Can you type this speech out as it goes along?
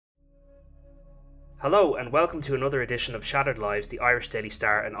Hello and welcome to another edition of Shattered Lives, the Irish Daily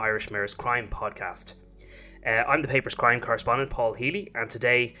Star and Irish Mirror's crime podcast. I'm the paper's crime correspondent, Paul Healy, and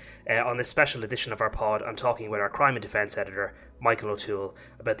today on this special edition of our pod, I'm talking with our crime and defence editor, Michael O'Toole,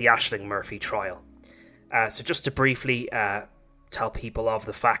 about the Ashling Murphy trial. So just to briefly tell people of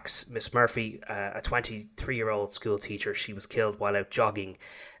the facts, Miss Murphy, a 23-year-old school teacher, she was killed while out jogging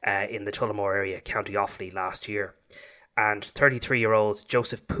in the Tullamore area, County Offaly, last year. And 33-year-old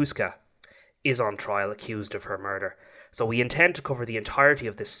Jozef Puska is on trial accused of her murder. So we intend to cover the entirety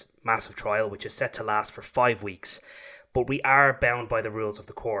of this massive trial, which is set to last for 5 weeks, but we are bound by the rules of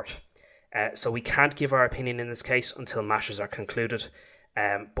the court. So we can't give our opinion in this case until matters are concluded,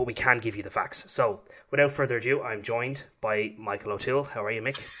 but we can give you the facts. So without further ado, I'm joined by Michael O'Toole. How are you,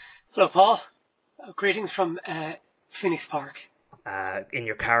 Mick? Hello, Paul. Greetings from Phoenix Park. In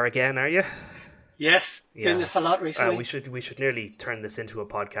your car again, are you? Yes, doing this a lot recently. We should nearly turn this into a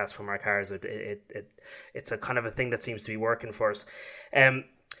podcast from our cars. It's a kind of a thing that seems to be working for us.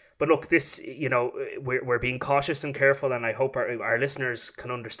 But look, this, we're being cautious and careful, and I hope our listeners can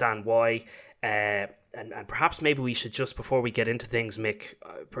understand why. And perhaps maybe we should just, before we get into things, Mick,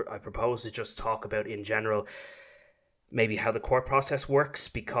 I propose to just talk about in general maybe how the court process works,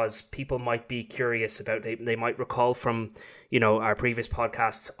 because people might be curious about, they might recall from, our previous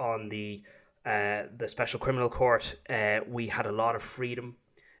podcasts on the Special Criminal Court, we had a lot of freedom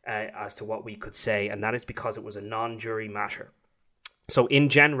as to what we could say, and that is because it was a non-jury matter. So in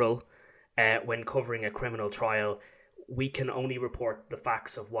general, when covering a criminal trial, we can only report the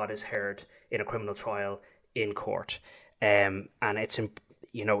facts of what is heard in a criminal trial in court. And it's,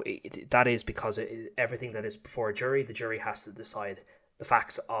 that is because everything that is before a jury, the jury has to decide the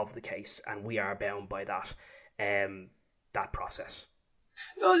facts of the case, and we are bound by that process.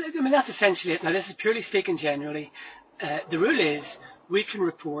 Well, I mean, that's essentially it. Now, this is purely speaking generally. The rule is we can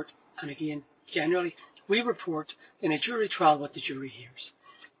report, and again, generally, we report in a jury trial what the jury hears.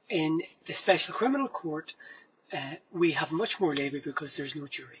 In the Special Criminal Court, we have much more labour because there's no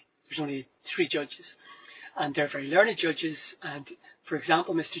jury. There's only 3 judges, and they're very learned judges. And, for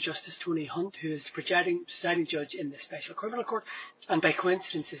example, Mr. Justice Tony Hunt, who is the presiding judge in the Special Criminal Court, and by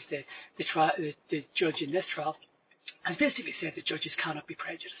coincidence is the judge in this trial, has basically said that judges cannot be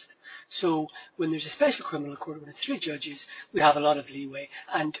prejudiced. So when there's a Special Criminal Court, when it's 3 judges, we have a lot of leeway,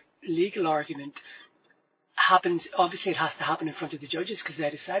 and legal argument happens. Obviously, it has to happen in front of the judges because they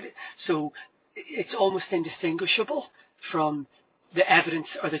decide it. So it's almost indistinguishable from the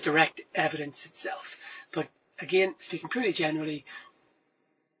evidence or the direct evidence itself. But again, speaking purely generally,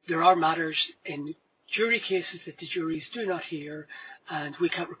 there are matters in jury cases that the juries do not hear, and we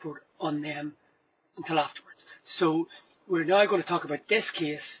can't report on them until afterwards. So we're now going to talk about this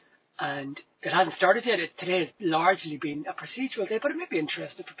case, and it hasn't started yet. Today has largely been a procedural day, but it may be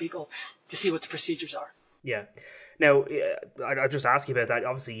interesting for people to see what the procedures are. Yeah. Now, I'll just ask you about that.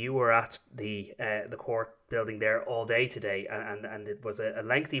 Obviously, you were at the court building there all day today, and it was a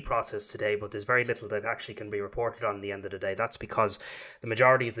lengthy process today, but there's very little that actually can be reported on the end of the day. That's because the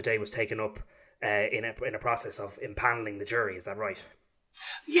majority of the day was taken up in a process of impaneling the jury. Is that right?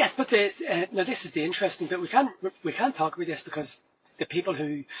 Yes, but now this is the interesting bit. We can't talk about this because the people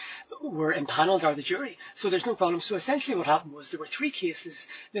who were impaneled are the jury, so there's no problem. So essentially what happened was there were 3 cases.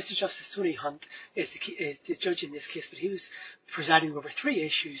 Mr. Justice Tony Hunt is the judge in this case, but he was presiding over 3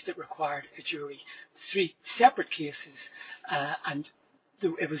 issues that required a jury, 3 separate cases, and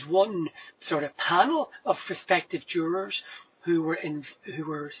it was one sort of panel of prospective jurors who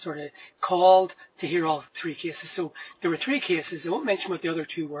were sort of called to hear all 3 cases. So there were 3 cases. I won't mention what the other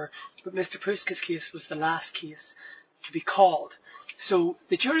 2 were, but Mr. Puska's case was the last case to be called. So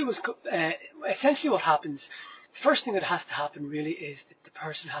the jury was essentially what happens. The first thing that has to happen really is that the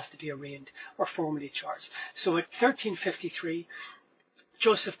person has to be arraigned or formally charged. So at 13:53,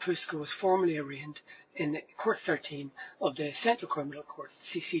 Jozef Puska was formally arraigned in Court 13 of the Central Criminal Court,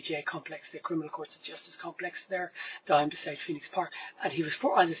 CCJ complex, the Criminal Courts of Justice complex there down beside Phoenix Park. And he was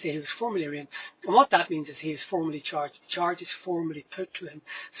formally arraigned. And what that means is he is formally charged. The charge is formally put to him.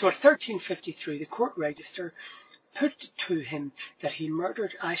 So at 13:53, the court register put to him that he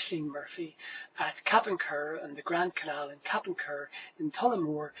murdered Ashling Murphy at Cappencur and the Grand Canal in Cappencur in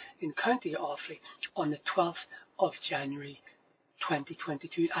Tullamore in County Offaly on the 12th of January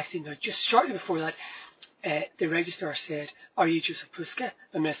 2022. Actually, no, just shortly before that, the registrar said, "Are you Jozef Puska?"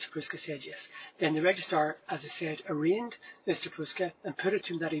 And Mr. Puska said yes. Then the registrar, as I said, arraigned Mr. Puska and put it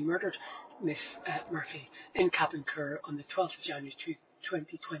to him that he murdered Miss Murphy in Cappencur on the 12th of January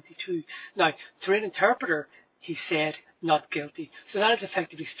 2022. Now, through an interpreter, he said not guilty. So that has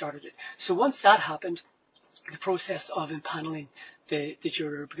effectively started it. So once that happened, the process of impaneling the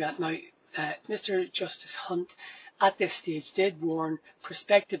juror began. Now, Mr. Justice Hunt at this stage did warn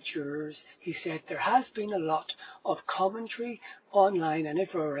prospective jurors. He said there has been a lot of commentary online and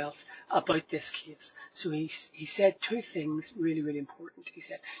everywhere else about this case. So he said two things really, really important. He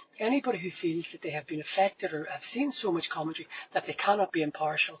said anybody who feels that they have been affected or have seen so much commentary that they cannot be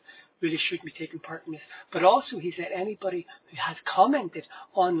impartial really shouldn't be taking part in this. But also he said anybody who has commented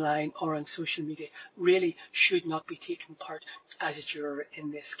online or on social media really should not be taking part as a juror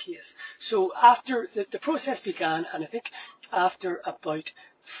in this case. So after the process began, and I think after about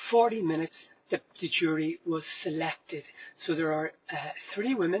 40 minutes, the jury was selected. So there are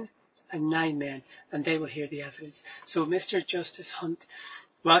 3 women and 9 men, and they will hear the evidence. So Mr. Justice Hunt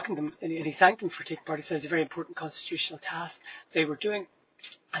welcomed them, and he thanked them for taking part. He said it's a very important constitutional task they were doing.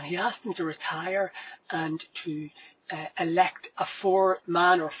 And he asked them to retire and to elect a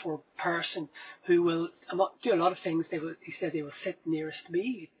 4-man or 4-person who will do a lot of things. He said they will sit nearest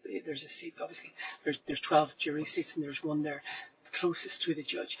me. There's a seat, obviously. There's 12 jury seats and there's one there closest to the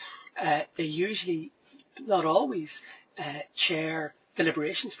judge. They usually, not always, chair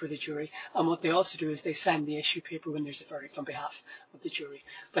deliberations for the jury. And what they also do is they sign the issue paper when there's a verdict on behalf of the jury.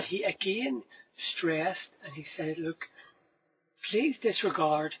 But he again stressed, and he said, look, please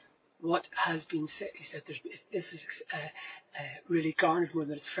disregard what has been said. He said this is really garnered more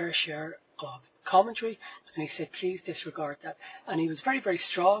than its fair share of commentary, and he said please disregard that. And he was very, very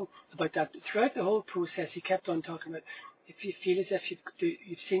strong about that. Throughout the whole process, he kept on talking about if you feel as if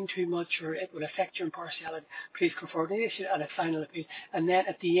you've seen too much or it will affect your impartiality, please come forward and issue a final appeal. And then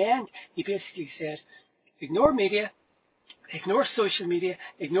at the end, he basically said, ignore media, ignore social media,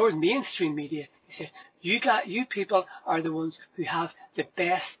 ignore mainstream media. He said, you people are the ones who have the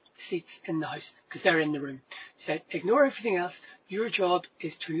best seats in the House because they're in the room. He said, ignore everything else. Your job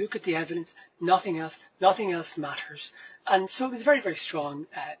is to look at the evidence, nothing else. Nothing else matters. And so it was a very, very strong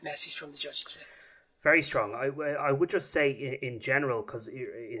message from the judge today. Very strong. I would just say in general, because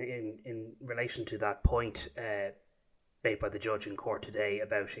in relation to that point made by the judge in court today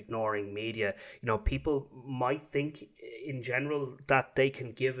about ignoring media, people might think in general that they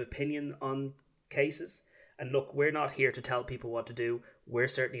can give opinion on cases. And look, we're not here to tell people what to do. We're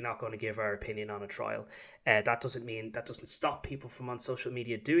certainly not going to give our opinion on a trial. That doesn't stop people from on social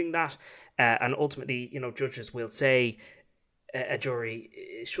media doing that. And ultimately, judges will say a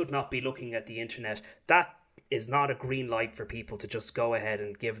jury should not be looking at the internet. That is not a green light for people to just go ahead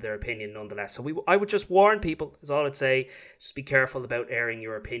and give their opinion nonetheless. So I would just warn people, is all I'd say. Just be careful about airing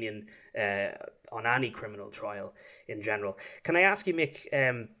your opinion on any criminal trial in general. Can I ask you, Mick,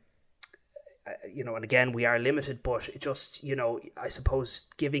 and again, we are limited, but just, I suppose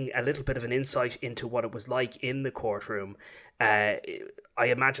giving a little bit of an insight into what it was like in the courtroom, I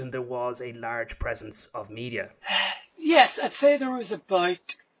imagine there was a large presence of media. Yes, I'd say there was about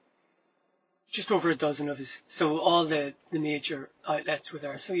just over a dozen of us. So all the major outlets were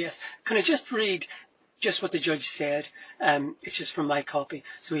there. So yes, can I just read just what the judge said? It's just from my copy.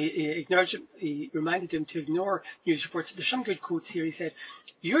 So he reminded him to ignore news reports. There's some good quotes here. He said,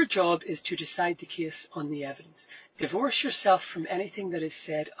 your job is to decide the case on the evidence. Divorce yourself from anything that is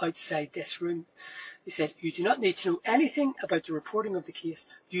said outside this room. He said, you do not need to know anything about the reporting of the case.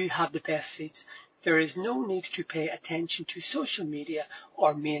 You have the best seats. There is no need to pay attention to social media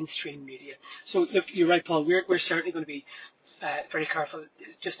or mainstream media. So look, you're right, Paul. We're certainly going to be very careful.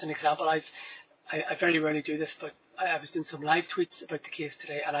 Just an example. I very rarely do this, but I was doing some live tweets about the case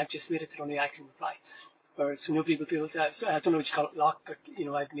today, and I've just made it that only I can reply. So nobody will be able to, so I don't know what you call it, lock, but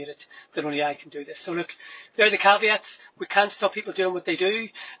I've made it that only I can do this. So look, there are the caveats. We can't stop people doing what they do.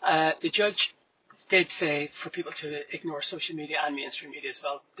 The judge did say for people to ignore social media and mainstream media as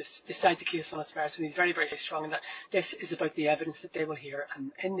well. Decide the case on its merits, and he's very, very strong in that. This is about the evidence that they will hear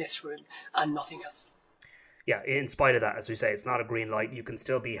in this room and nothing else. Yeah, in spite of that, as we say, it's not a green light. You can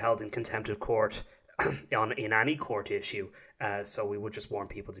still be held in contempt of court in any court issue. So we would just warn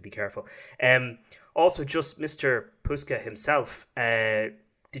people to be careful. Also, just Mr. Puska himself,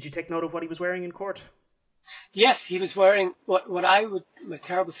 did you take note of what he was wearing in court? Yes, he was wearing what I would, in a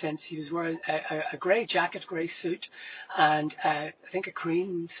terrible sense, he was wearing a grey jacket, grey suit, and I think a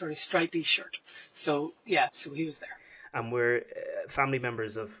cream sort of stripy shirt. So, yeah, so he was there. And were family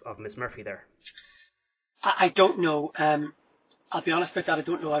members of Miss Murphy there? I don't know. I'll be honest about that. I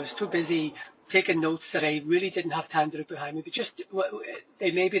don't know. I was too busy taking notes that I really didn't have time to look behind me. But just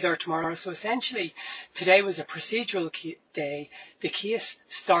they may be there tomorrow. So essentially, today was a procedural day. The case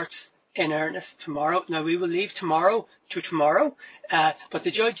starts in earnest tomorrow. Now, we will leave tomorrow to tomorrow. But the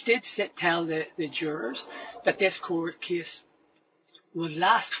judge did tell the jurors that this court case will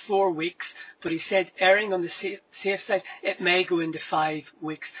last 4 weeks, but he said, erring on the safe side, it may go into 5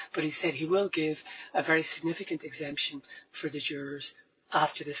 weeks, but he said he will give a very significant exemption for the jurors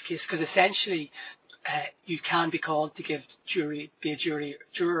after this case, because essentially you can be called to be a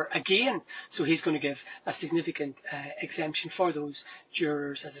juror again. So he's going to give a significant exemption for those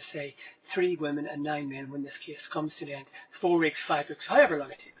jurors, as I say, 3 women and 9 men when this case comes to the end. 4 weeks, 5 weeks, however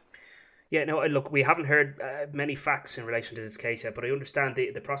long it takes. Yeah, no, look, we haven't heard many facts in relation to this case yet, but I understand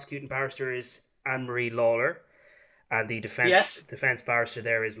the prosecuting barrister is Anne-Marie Lawler, and the defence barrister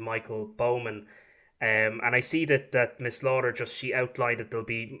there is Michael Bowman. And I see that Miss Lawler she outlined that there'll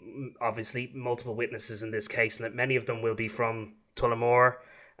be obviously multiple witnesses in this case, and that many of them will be from Tullamore,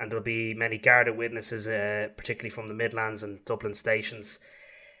 and there'll be many Garda witnesses, particularly from the Midlands and Dublin stations.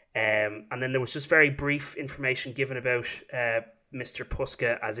 And then there was just very brief information given about Mr.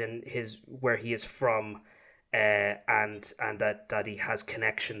 Puska, as in where he is from, and that he has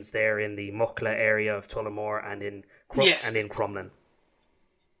connections there in the Muckla area of Tullamore and in Crumlin.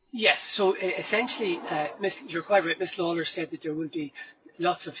 Yes, so essentially, you're quite right. Miss Lawler said that there will be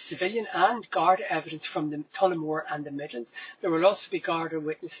lots of civilian and Garda evidence from the Tullamore and the Midlands. There will also be Garda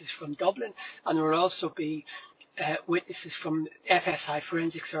witnesses from Dublin, and there will also be witnesses from FSI,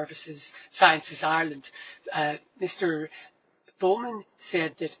 Forensic Services Sciences Ireland. Mr. Bowman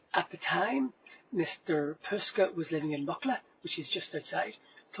said that at the time Mr. Puska was living in Muckla, which is just outside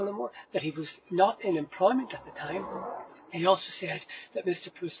Tullamore, that he was not in employment at the time. He also said that Mr.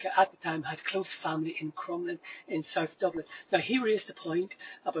 Puska at the time had close family in Crumlin in South Dublin. Now, he raised a point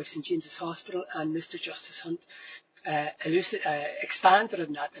about St. James's Hospital, and Mr. Justice Hunt expanded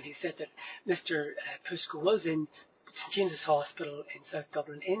on that, and he said that Mr. Puska was in St. James's Hospital in South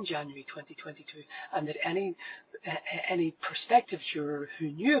Dublin in January 2022, and that any prospective juror who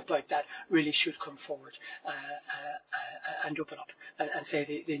knew about that really should come forward and open up and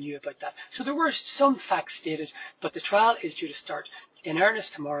say they knew about that. So there were some facts stated, but the trial is due to start in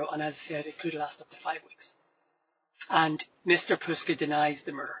earnest tomorrow, and as I said, it could last up to 5 weeks. And Mr. Puska denies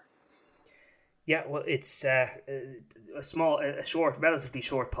the murder. Yeah, well, it's relatively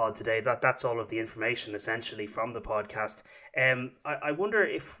short pod today. That's all of the information essentially from the podcast. I wonder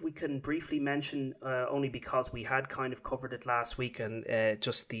if we can briefly mention, only because we had kind of covered it last week, and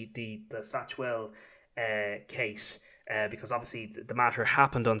just the Satchwell case, because obviously the matter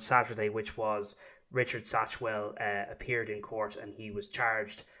happened on Saturday, which was Richard Satchwell appeared in court and he was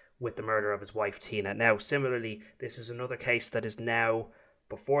charged with the murder of his wife Tina. Now, similarly, this is another case that is now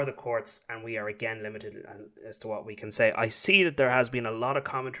before the courts, and we are again limited as to what we can say. I see that there has been a lot of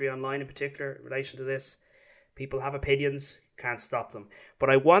commentary online in particular in relation to this. People have opinions, can't stop them. But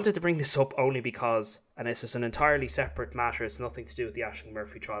I wanted to bring this up only because, and this is an entirely separate matter, it's nothing to do with the Ashling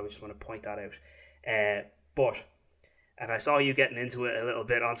Murphy trial, I just want to point that out. And I saw you getting into it a little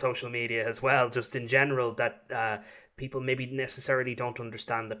bit on social media as well, just in general, that people maybe necessarily don't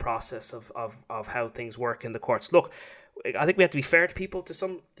understand the process of how things work in the courts. Look, I think we have to be fair to people. This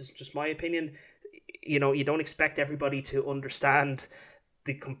is just my opinion. You know, you don't expect everybody to understand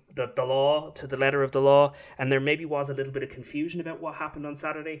the law to the letter of the law, and there maybe was a little bit of confusion about what happened on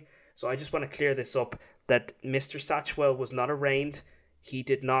Saturday. So I just want to clear this up, that Mr. Satchwell was not arraigned. He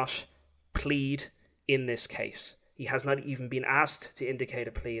did not plead in this case. He has not even been asked to indicate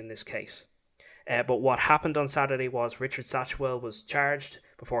a plea in this case. But what happened on Saturday was Richard Satchwell was charged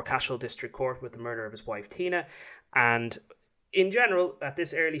before Cashel District Court with the murder of his wife Tina. And in general, at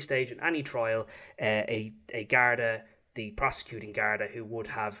this early stage in any trial, a Garda, the prosecuting Garda who would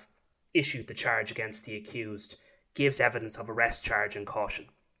have issued the charge against the accused, gives evidence of arrest, charge and caution.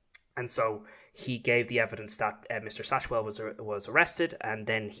 And so he gave the evidence that Mr. Satchwell was arrested, and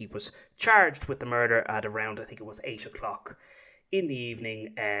then he was charged with the murder at around, I think it was 8 o'clock in the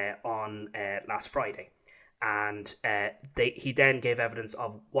evening on last Friday. And he then gave evidence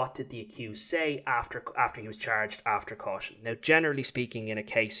of what did the accused say after he was charged, after caution. Now, generally speaking, in a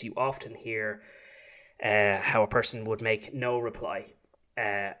case, you often hear how a person would make no reply,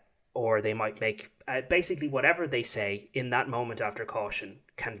 or they might make basically whatever they say in that moment after caution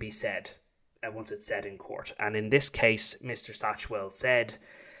can be said once it's said in court. And in this case, Mr. Satchwell said,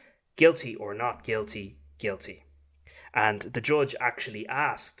 guilty or not guilty, guilty. And the judge actually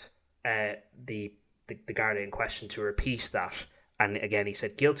asked the Garda in question to repeat that, and again he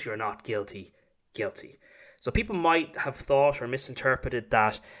said, guilty or not guilty, guilty. So people might have thought or misinterpreted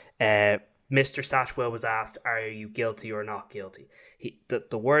that Mr. Satchwell was asked, are you guilty or not guilty?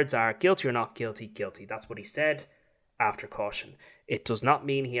 The words are guilty or not guilty, guilty. That's what he said after caution. It does not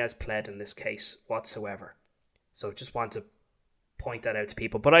mean he has pled in this case whatsoever. So just want to point that out to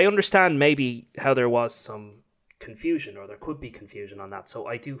people. But I understand maybe how there was some confusion, or there could be confusion on that. So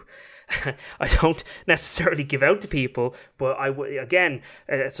I don't necessarily give out to people, but again,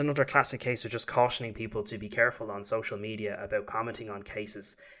 it's another classic case of just cautioning people to be careful on social media about commenting on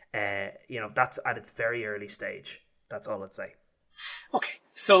cases. That's at its very early stage. That's all I'd say. Okay,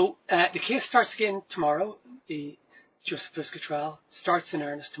 so the case starts again tomorrow. The Jozef Puska trial starts in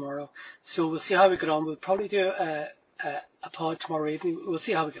earnest tomorrow. So we'll see how we get on. We'll probably do a pod tomorrow evening. We'll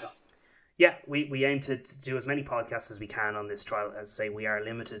see how we get on. Yeah, we aim to do as many podcasts as we can on this trial. As I say, we are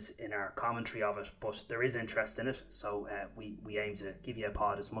limited in our commentary of it, but there is interest in it. So we aim to give you a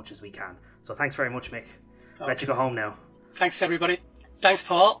pod as much as we can. So thanks very much, Mick. Okay. Let you go home now. Thanks, everybody. Thanks,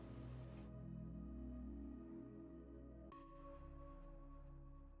 Paul.